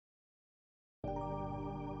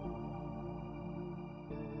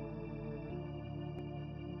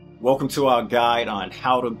Welcome to our guide on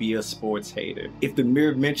how to be a sports hater. If the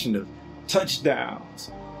mere mention of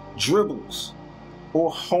touchdowns, dribbles,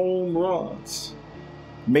 or home runs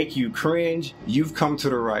make you cringe, you've come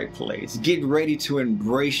to the right place. Get ready to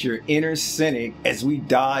embrace your inner cynic as we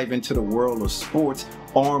dive into the world of sports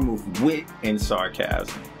armed with wit and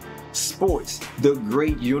sarcasm. Sports, the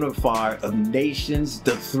great unifier of nations,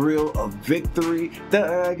 the thrill of victory, the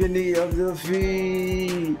agony of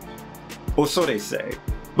defeat. Or so they say.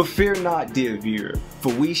 But fear not, dear viewer,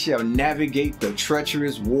 for we shall navigate the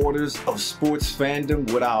treacherous waters of sports fandom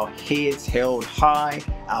with our heads held high,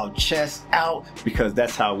 our chests out, because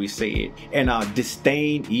that's how we say it, and our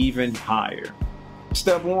disdain even higher.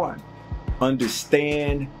 Step 1.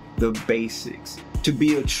 Understand the basics. To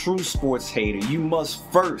be a true sports hater, you must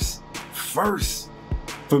first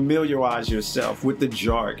familiarize yourself with the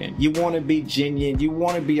jargon. You want to be genuine, you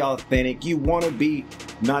want to be authentic, you want to be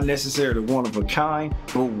not necessarily one of a kind,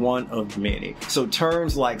 but one of many. So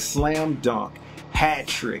terms like slam dunk, hat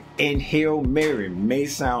trick, and Hail Mary may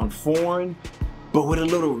sound foreign, but with a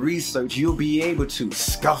little research, you'll be able to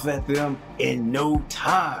scoff at them in no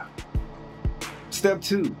time. Step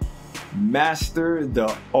 2, master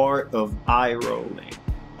the art of eye rolling.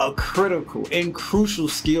 A critical and crucial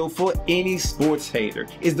skill for any sports hater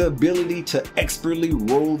is the ability to expertly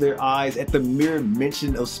roll their eyes at the mere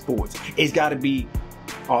mention of sports. It's got to be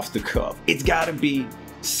off the cuff. It's got to be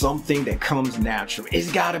something that comes natural.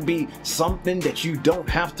 It's got to be something that you don't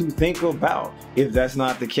have to think about. If that's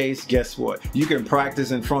not the case, guess what? You can practice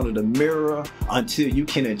in front of the mirror until you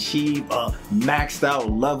can achieve a maxed out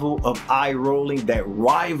level of eye rolling that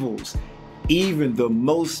rivals even the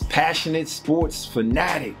most passionate sports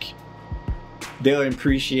fanatic. They'll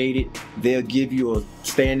appreciate it. They'll give you a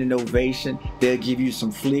standing ovation. They'll give you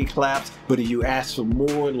some flea claps. But if you ask for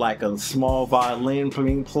more, like a small violin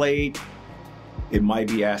being played, it might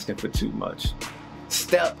be asking for too much.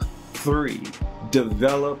 Step 3,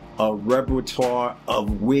 develop a repertoire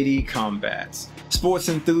of witty combats. Sports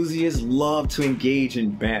enthusiasts love to engage in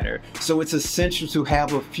banter, so it's essential to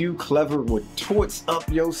have a few clever retorts up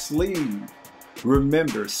your sleeve.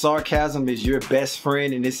 Remember, sarcasm is your best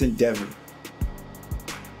friend in this endeavor.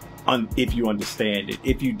 If you understand it.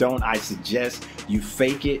 If you don't, I suggest you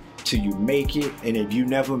fake it till you make it, and if you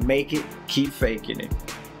never make it, keep faking it.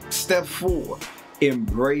 Step 4,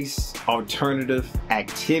 embrace alternative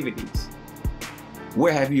activities.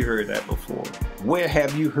 Where have you heard that before? Where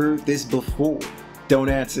have you heard this before? Don't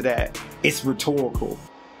answer that. It's rhetorical.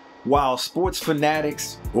 While sports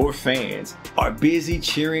fanatics or fans are busy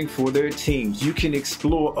cheering for their teams, you can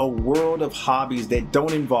explore a world of hobbies that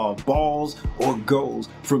don't involve balls or goals,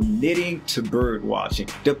 from knitting to bird watching.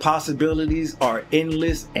 The possibilities are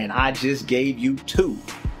endless, and I just gave you 2.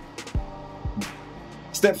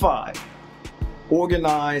 Step 5,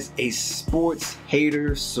 organize a sports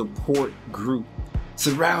hater support group.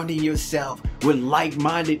 Surrounding yourself with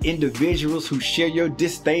like-minded individuals who share your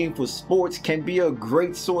disdain for sports can be a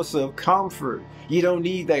great source of comfort. You don't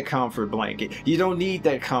need that comfort blanket. You don't need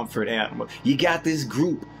that comfort animal. You got this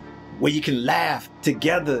group where you can laugh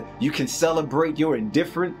together. You can celebrate your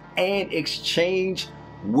indifference and exchange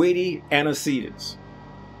witty antecedents.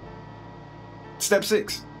 Step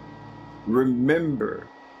 6, remember,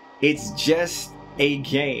 it's just a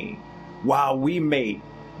game. While we may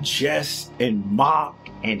jest and mock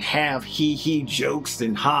and have hee-hee jokes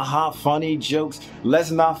and ha-ha funny jokes, let's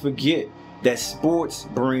not forget that sports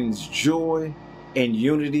brings joy and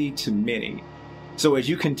unity to many. So as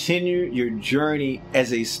you continue your journey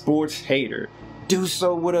as a sports hater, do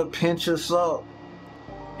so with a pinch of salt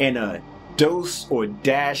and a dose or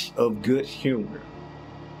dash of good humor.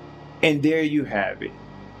 And there you have it,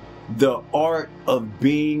 the art of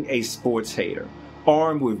being a sports hater,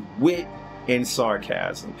 armed with wit and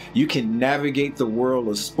sarcasm. You can navigate the world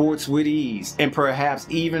of sports with ease, and perhaps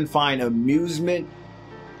even find amusement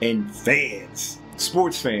in fans,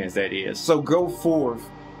 sports fans that is. So go forth,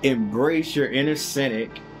 embrace your inner cynic.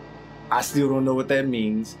 I still don't know what that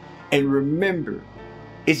means. And remember,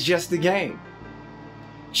 it's just a game.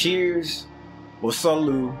 Cheers or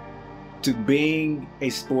salute to being a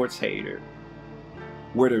sports hater,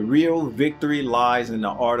 where the real victory lies in the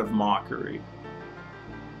art of mockery.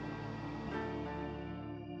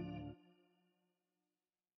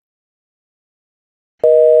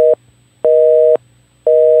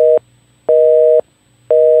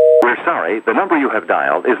 We're sorry, the number you have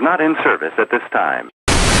dialed is not in service at this time.